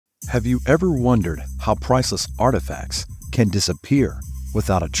Have you ever wondered how priceless artifacts can disappear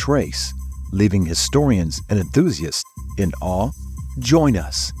without a trace, leaving historians and enthusiasts in awe? Join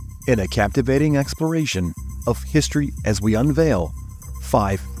us in a captivating exploration of history as we unveil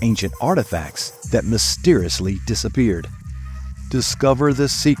 5 ancient artifacts that mysteriously disappeared. Discover the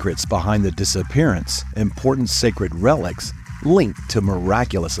secrets behind the disappearance, important sacred relics linked to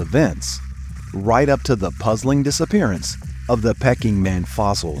miraculous events, right up to the puzzling disappearance of the Peking Man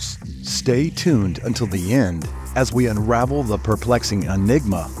fossils. Stay tuned until the end as we unravel the perplexing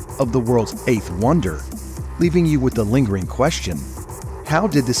enigma of the world's 8th wonder, leaving you with the lingering question: how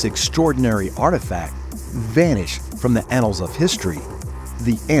did this extraordinary artifact vanish from the annals of history?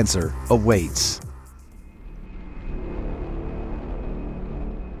 The answer awaits.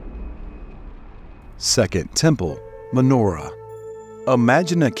 Second Temple Menorah.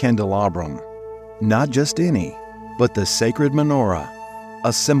 Imagine a candelabrum, not just any, but the sacred menorah,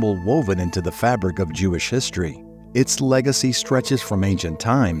 a symbol woven into the fabric of Jewish history. Its legacy stretches from ancient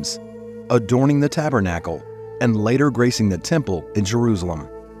times, adorning the tabernacle and later gracing the temple in Jerusalem.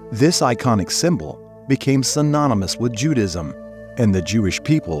 This iconic symbol became synonymous with Judaism and the Jewish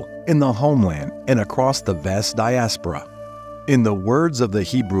people in the homeland and across the vast diaspora. In the words of the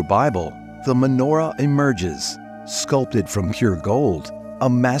Hebrew Bible, the menorah emerges, sculpted from pure gold, a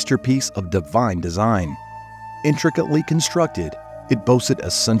masterpiece of divine design. Intricately constructed, it boasted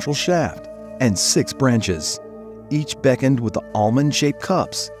a central shaft and 6 branches, each beckoned with the almond-shaped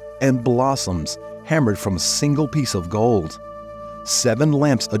cups and blossoms hammered from a single piece of gold. 7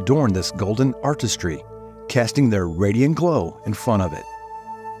 lamps adorn this golden artistry, casting their radiant glow in front of it.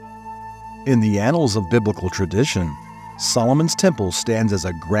 In the annals of biblical tradition, Solomon's temple stands as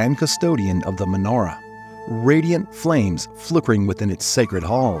a grand custodian of the menorah, radiant flames flickering within its sacred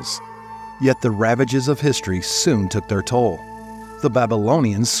halls. Yet the ravages of history soon took their toll. The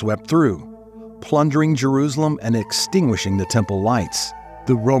Babylonians swept through, plundering Jerusalem and extinguishing the temple lights.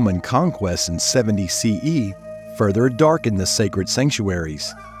 The Roman conquest in 70 CE further darkened the sacred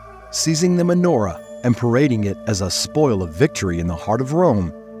sanctuaries, seizing the menorah and parading it as a spoil of victory in the heart of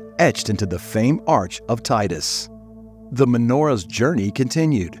Rome, etched into the famed Arch of Titus. The menorah's journey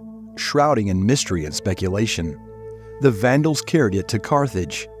continued, shrouding in mystery and speculation. The Vandals carried it to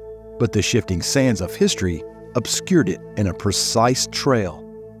Carthage, but the shifting sands of history obscured it in a precise trail.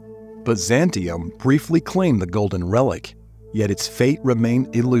 Byzantium briefly claimed the golden relic, yet its fate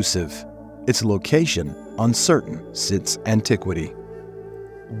remained elusive, its location uncertain since antiquity.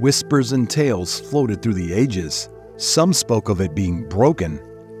 Whispers and tales floated through the ages. Some spoke of it being broken,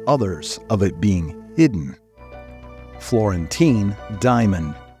 others of it being hidden. Florentine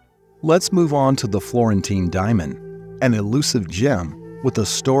Diamond. Let's move on to the Florentine diamond, an elusive gem with a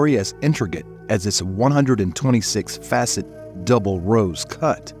story as intricate as its 126-facet double rose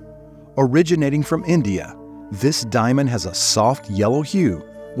cut. Originating from India, this diamond has a soft yellow hue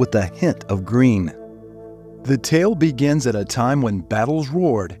with a hint of green. The tale begins at a time when battles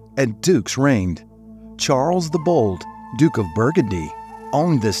roared and dukes reigned. Charles the Bold, Duke of Burgundy,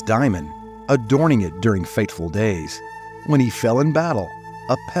 owned this diamond, adorning it during fateful days. When he fell in battle,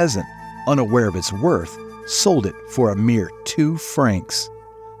 a peasant, unaware of its worth, sold it for a mere 2 francs.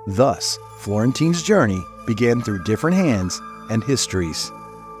 Thus, Florentine's journey began through different hands and histories.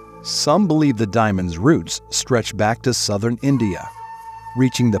 Some believe the diamond's roots stretch back to southern India,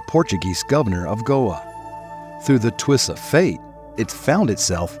 reaching the Portuguese governor of Goa. Through the twists of fate, it found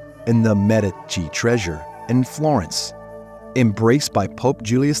itself in the Medici treasure in Florence, embraced by Pope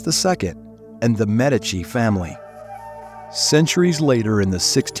Julius II and the Medici family. Centuries later, in the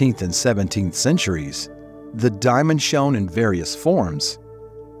 16th and 17th centuries, the diamond shone in various forms,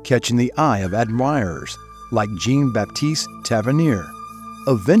 catching the eye of admirers like Jean-Baptiste Tavernier.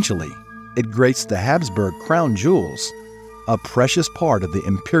 Eventually, it graced the Habsburg crown jewels, a precious part of the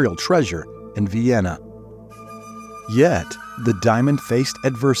imperial treasure in Vienna. Yet, the diamond faced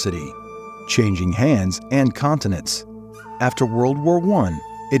adversity, changing hands and continents. After World War I,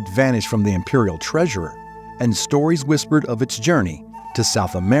 it vanished from the imperial treasurer, and stories whispered of its journey to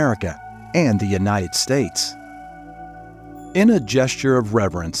South America and the United States. In a gesture of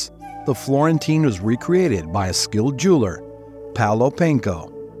reverence, the Florentine was recreated by a skilled jeweler, Paolo Panco,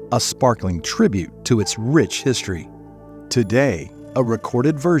 a sparkling tribute to its rich history. Today, a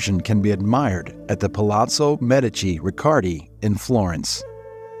recorded version can be admired at the Palazzo Medici Riccardi in Florence.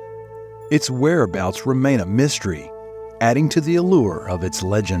 Its whereabouts remain a mystery, adding to the allure of its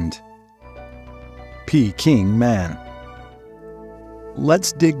legend. Peking Man.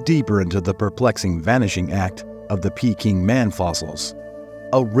 Let's dig deeper into the perplexing vanishing act of the Peking Man fossils,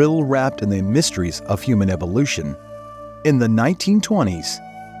 a riddle wrapped in the mysteries of human evolution. In the 1920s,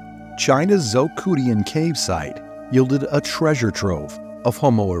 China's Zhoukoudian cave site yielded a treasure trove of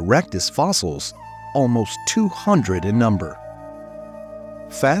Homo erectus fossils, almost 200 in number.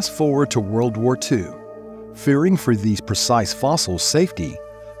 Fast forward to World War II. Fearing for these precise fossils' safety,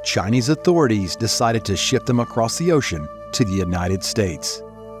 Chinese authorities decided to ship them across the ocean to the United States.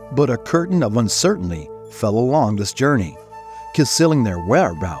 But a curtain of uncertainty fell along this journey, concealing their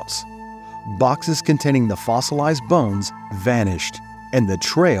whereabouts. Boxes containing the fossilized bones vanished, and the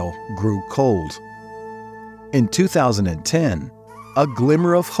trail grew cold. In 2010, a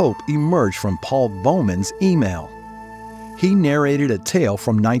glimmer of hope emerged from Paul Bowman's email. He narrated a tale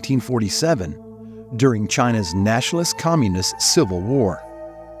from 1947 during China's nationalist communist civil war.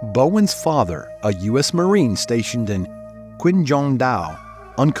 Bowen's father, a U.S. Marine stationed in Qinjiangdao,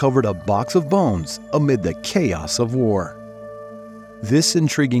 uncovered a box of bones amid the chaos of war. This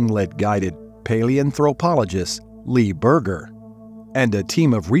intriguing led guided paleoanthropologist Lee Berger and a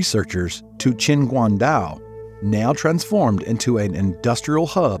team of researchers to Qinjiangdao, now transformed into an industrial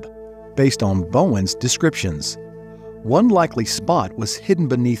hub based on Bowen's descriptions. One likely spot was hidden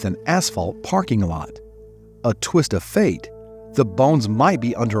beneath an asphalt parking lot. A twist of fate, the bones might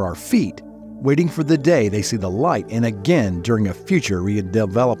be under our feet, waiting for the day they see the light and again during a future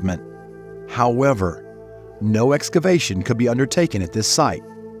redevelopment. However, no excavation could be undertaken at this site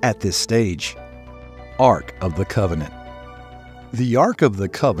at this stage. Ark of the Covenant. The Ark of the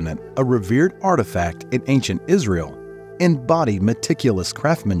Covenant, a revered artifact in ancient Israel, embodied meticulous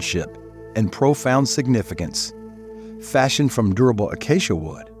craftsmanship and profound significance. Fashioned from durable acacia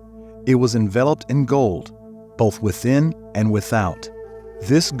wood, it was enveloped in gold, both within and without.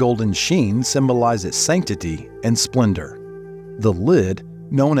 This golden sheen symbolized its sanctity and splendor. The lid,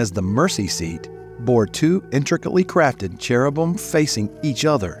 known as the mercy seat, bore two intricately crafted cherubim facing each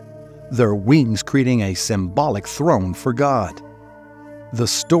other, their wings creating a symbolic throne for God. The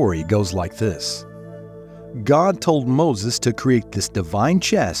story goes like this. God told Moses to create this divine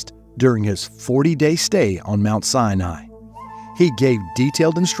chest during his 40-day stay on Mount Sinai. He gave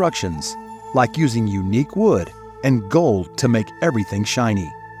detailed instructions, like using unique wood and gold to make everything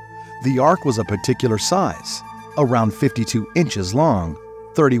shiny. The ark was a particular size, around 52 inches long,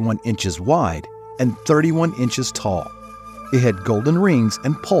 31 inches wide, and 31 inches tall. It had golden rings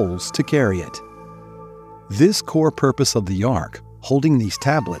and poles to carry it. This core purpose of the ark, holding these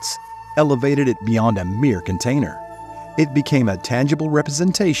tablets, elevated it beyond a mere container. It became a tangible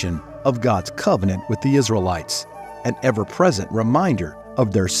representation of God's covenant with the Israelites, an ever-present reminder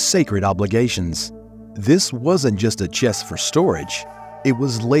of their sacred obligations. This wasn't just a chest for storage, it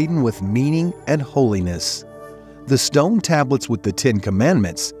was laden with meaning and holiness. The stone tablets with the 10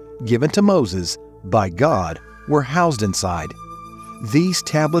 Commandments, given to Moses by God, were housed inside. These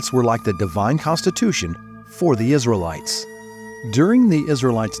tablets were like the divine constitution for the Israelites. During the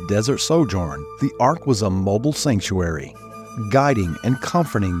Israelites' desert sojourn, the ark was a mobile sanctuary, guiding and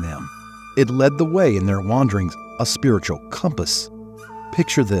comforting them. It led the way in their wanderings, a spiritual compass.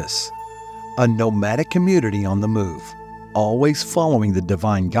 Picture this: a nomadic community on the move, always following the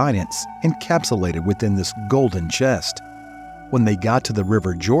divine guidance encapsulated within this golden chest. When they got to the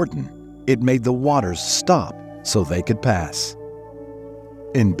river Jordan, it made the waters stop so they could pass.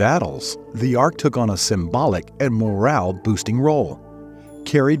 In battles, the ark took on a symbolic and morale-boosting role.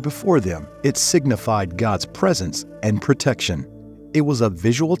 Carried before them, it signified God's presence and protection. It was a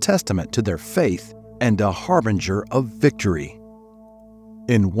visual testament to their faith and a harbinger of victory.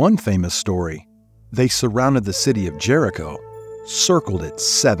 In one famous story, they surrounded the city of Jericho, circled it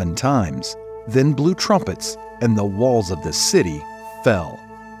 7 times, then blew trumpets, and the walls of the city fell.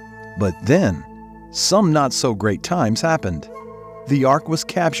 But then, some not-so-great times happened. The ark was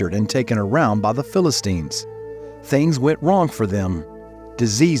captured and taken around by the Philistines. Things went wrong for them,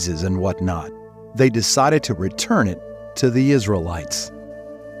 diseases and whatnot. They decided to return it to the Israelites.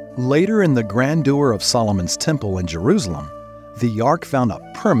 Later in the grandeur of Solomon's temple in Jerusalem, the ark found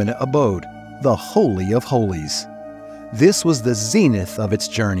a permanent abode, the Holy of Holies. This was the zenith of its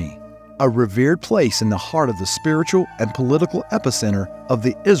journey, a revered place in the heart of the spiritual and political epicenter of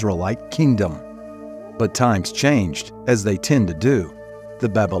the Israelite kingdom. But times changed, as they tend to do. The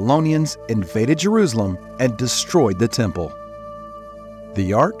Babylonians invaded Jerusalem and destroyed the temple.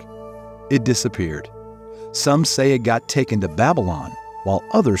 The ark? It disappeared. Some say it got taken to Babylon, while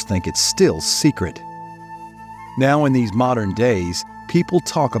others think it's still secret. Now in these modern days, people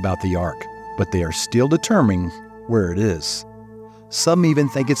talk about the ark, but they are still determining where it is. Some even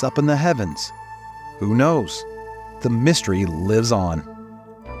think it's up in the heavens. Who knows? The mystery lives on.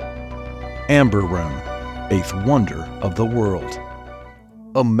 Amber Room, 8th wonder of the world.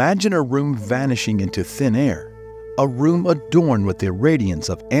 Imagine a room vanishing into thin air, a room adorned with the radiance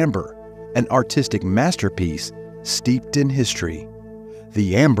of amber, an artistic masterpiece steeped in history.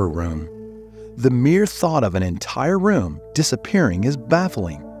 The Amber Room. The mere thought of an entire room disappearing is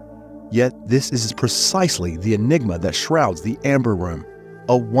baffling. Yet this is precisely the enigma that shrouds the Amber Room,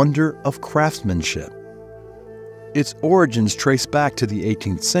 a wonder of craftsmanship. Its origins trace back to the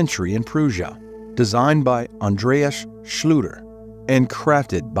 18th century in Prussia, designed by Andreas Schluter and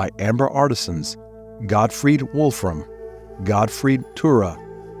crafted by amber artisans Gottfried Wolfram, Gottfried Tura,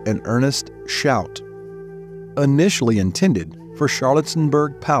 and Ernest Schaut. Initially intended for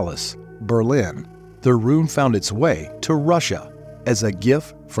Charlottenburg Palace, Berlin, the room found its way to Russia as a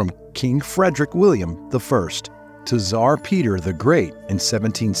gift from King Frederick William I to Tsar Peter the Great in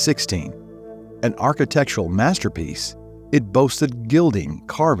 1716. An architectural masterpiece, it boasted gilding,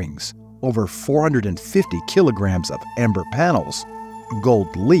 carvings, over 450 kilograms of amber panels,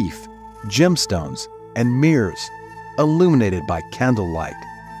 gold leaf, gemstones, and mirrors, illuminated by candlelight.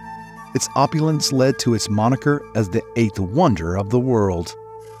 Its opulence led to its moniker as the eighth wonder of the world.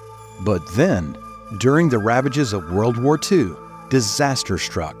 But then, during the ravages of World War II, disaster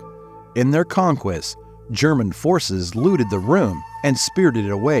struck. In their conquest, German forces looted the room and spirited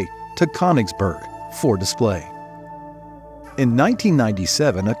it away to Königsberg for display. In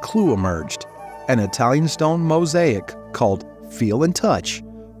 1997, a clue emerged. An Italian stone mosaic called Feel and Touch,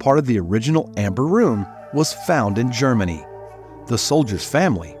 part of the original Amber Room, was found in Germany. The soldier's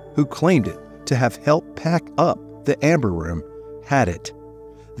family, who claimed it to have helped pack up the Amber Room, had it.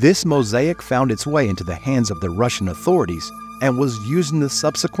 This mosaic found its way into the hands of the Russian authorities and was used in the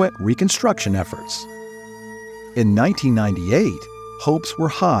subsequent reconstruction efforts. In 1998, hopes were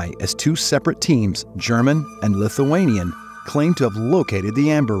high as two separate teams, German and Lithuanian, claimed to have located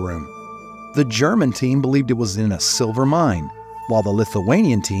the Amber Room. The German team believed it was in a silver mine, while the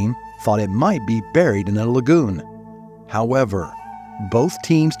Lithuanian team thought it might be buried in a lagoon. However, both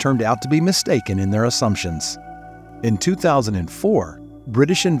teams turned out to be mistaken in their assumptions. In 2004,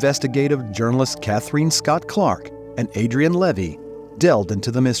 British investigative journalists Catherine Scott Clark and Adrian Levy delved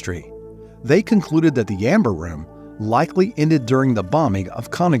into the mystery. They concluded that the Amber Room likely ended during the bombing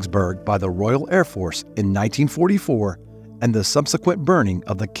of Königsberg by the Royal Air Force in 1944 and the subsequent burning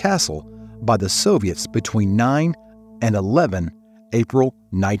of the castle by the Soviets between 9 and 11 April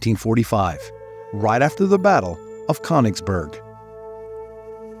 1945, right after the Battle of Königsberg.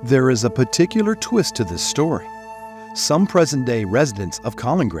 There is a particular twist to this story. Some present-day residents of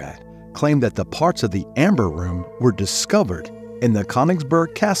Kaliningrad claim that the parts of the Amber Room were discovered in the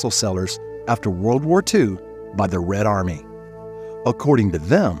Königsberg castle cellars after World War II by the Red Army. According to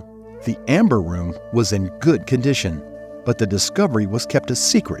them, the Amber Room was in good condition, but the discovery was kept a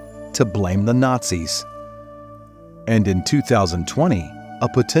secret to blame the Nazis. And in 2020, a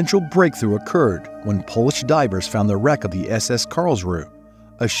potential breakthrough occurred when Polish divers found the wreck of the SS Karlsruhe,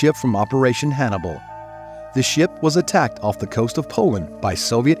 a ship from Operation Hannibal. The ship was attacked off the coast of Poland by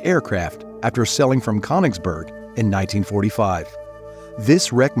Soviet aircraft after sailing from Königsberg in 1945.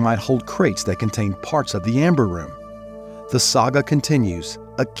 This wreck might hold crates that contain parts of the Amber Room. The saga continues,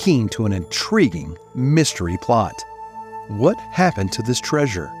 akin to an intriguing mystery plot. What happened to this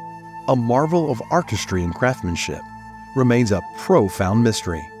treasure? A marvel of artistry and craftsmanship remains a profound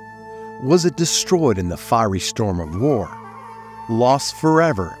mystery. Was it destroyed in the fiery storm of war? Lost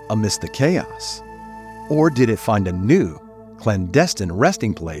forever amidst the chaos? Or did it find a new, clandestine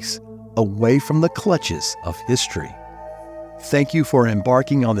resting place away from the clutches of history? Thank you for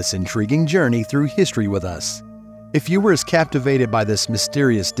embarking on this intriguing journey through history with us. If you were as captivated by this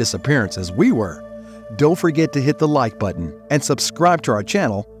mysterious disappearance as we were, don't forget to hit the like button and subscribe to our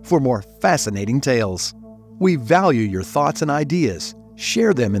channel for more fascinating tales. We value your thoughts and ideas.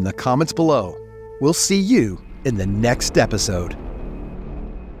 Share them in the comments below. We'll see you in the next episode.